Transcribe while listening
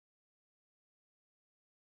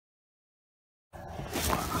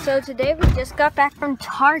So today we just got back from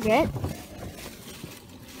Target,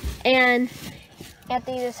 and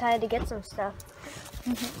Anthony decided to get some stuff.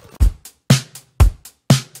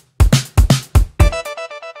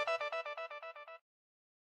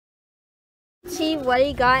 See what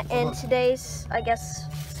he got in today's, I guess,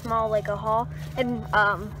 small Lego haul, and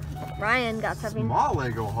Ryan got something. Small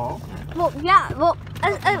Lego haul? Well, yeah, well,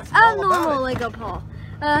 a normal Lego haul.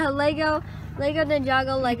 Lego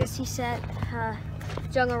Ninjago Legacy set,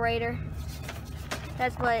 Jungle Raider.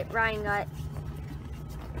 That's what Ryan got.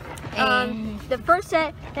 The first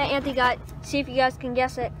set that Anthony got, see if you guys can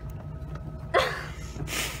guess it.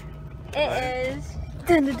 It is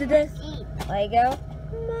Lego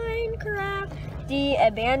Minecraft, the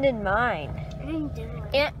Abandoned Mine. I didn't do it.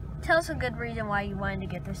 And tell us a good reason why you wanted to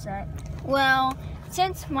get this set. Well,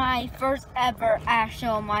 since my first ever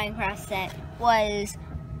actual Minecraft set was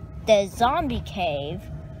the zombie cave,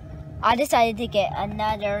 I decided to get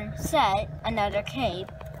another set, another cave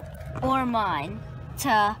for mine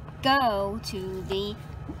to go to the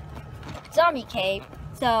zombie cave.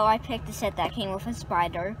 So I picked the set that came with a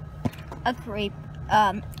spider, a creep,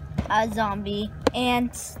 a zombie, and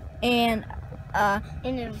a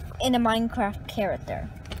Minecraft character.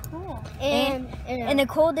 Cool. And the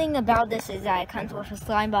cool thing about this is that it comes with a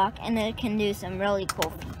slime block, and it can do some really cool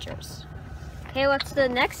features. Okay, what's the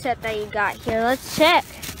next set that you got here? Let's check.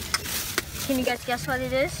 Can you guys guess what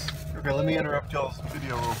it is? Okay, let me interrupt y'all's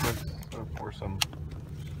video real quick for some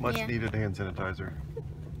much needed hand sanitizer.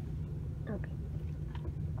 Okay.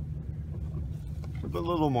 A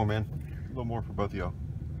little more, man. A little more for both of y'all.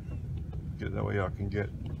 Get it that way y'all can get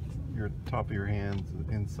your top of your hands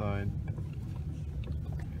inside,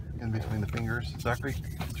 in between the fingers. Zachary,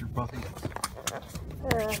 it's your puppy.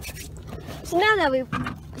 So now that we've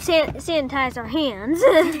sanitized our hands,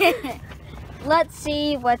 let's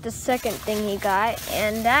see what the second thing he got,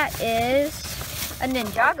 and that is a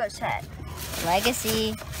Ninjago set.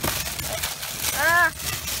 Legacy.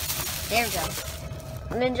 There we go.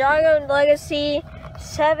 Ninjago Legacy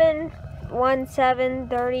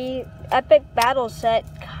 71730 Epic Battle Set,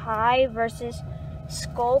 Kai versus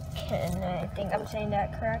Skulkin. I think I'm saying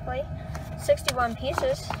that correctly. 61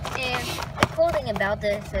 pieces. And the cool thing about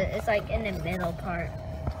this is it's like in the middle part.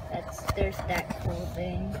 There's that cool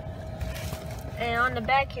thing. And on the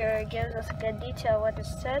back here, it gives us a good detail what the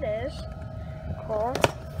set is. Cool.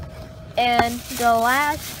 And the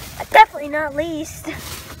last, definitely not least, we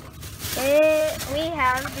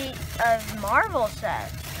have the Marvel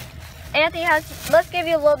set. Anthony let's give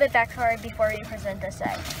you a little bit backstory before you present the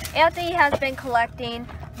set. Anthony has been collecting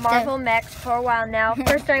Marvel mechs for a while now.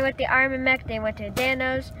 First starting with the Iron Man mech, then went to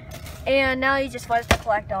Thanos, and now he just wants to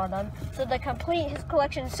collect all of them. So to complete his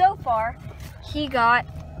collection so far, he got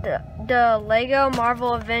the Lego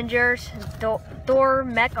Marvel Avengers Thor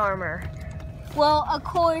mech armor. Well, of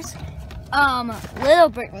course, Little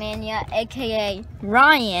Brickmania, aka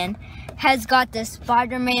Ryan, has got the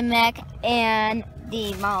Spider-Man mech and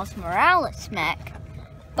the Miles Morales mech,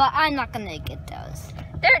 but I'm not gonna get those.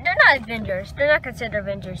 They're not Avengers. They're not considered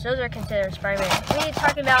Avengers. Those are considered Spider-Man. We're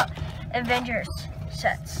talking about Avengers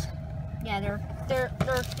sets. Yeah, they're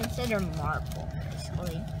considered Marvel,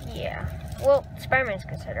 basically. Yeah. Well, Spider-Man's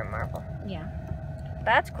considered Marvel. Yeah.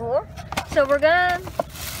 That's cool. So we're gonna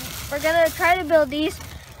try to build these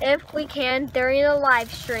if we can during a live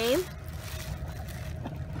stream.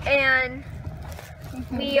 And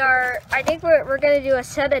I think we're gonna do a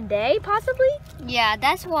set a day, possibly. Yeah,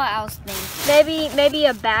 that's what I was thinking. Maybe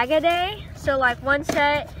a bag a day. So like one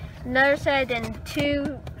set, another set, then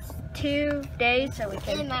two days, so we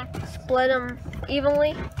can split them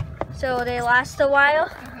evenly, so they last a while.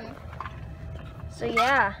 So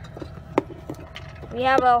yeah, we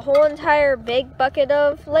have a whole entire big bucket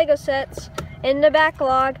of Lego sets in the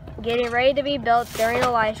backlog, getting ready to be built during a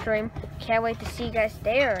live stream. Can't wait to see you guys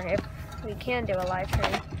there if we can do a live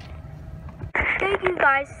stream. Thank you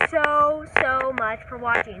guys so much for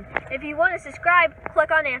watching. If you want to subscribe,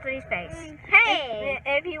 click on Anthony's face. Hey!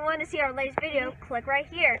 If you want to see our latest video, click right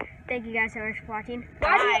here. Thank you guys so much for watching.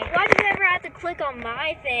 Why do you ever have to click on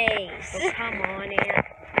my face? Oh, come on, Aunt.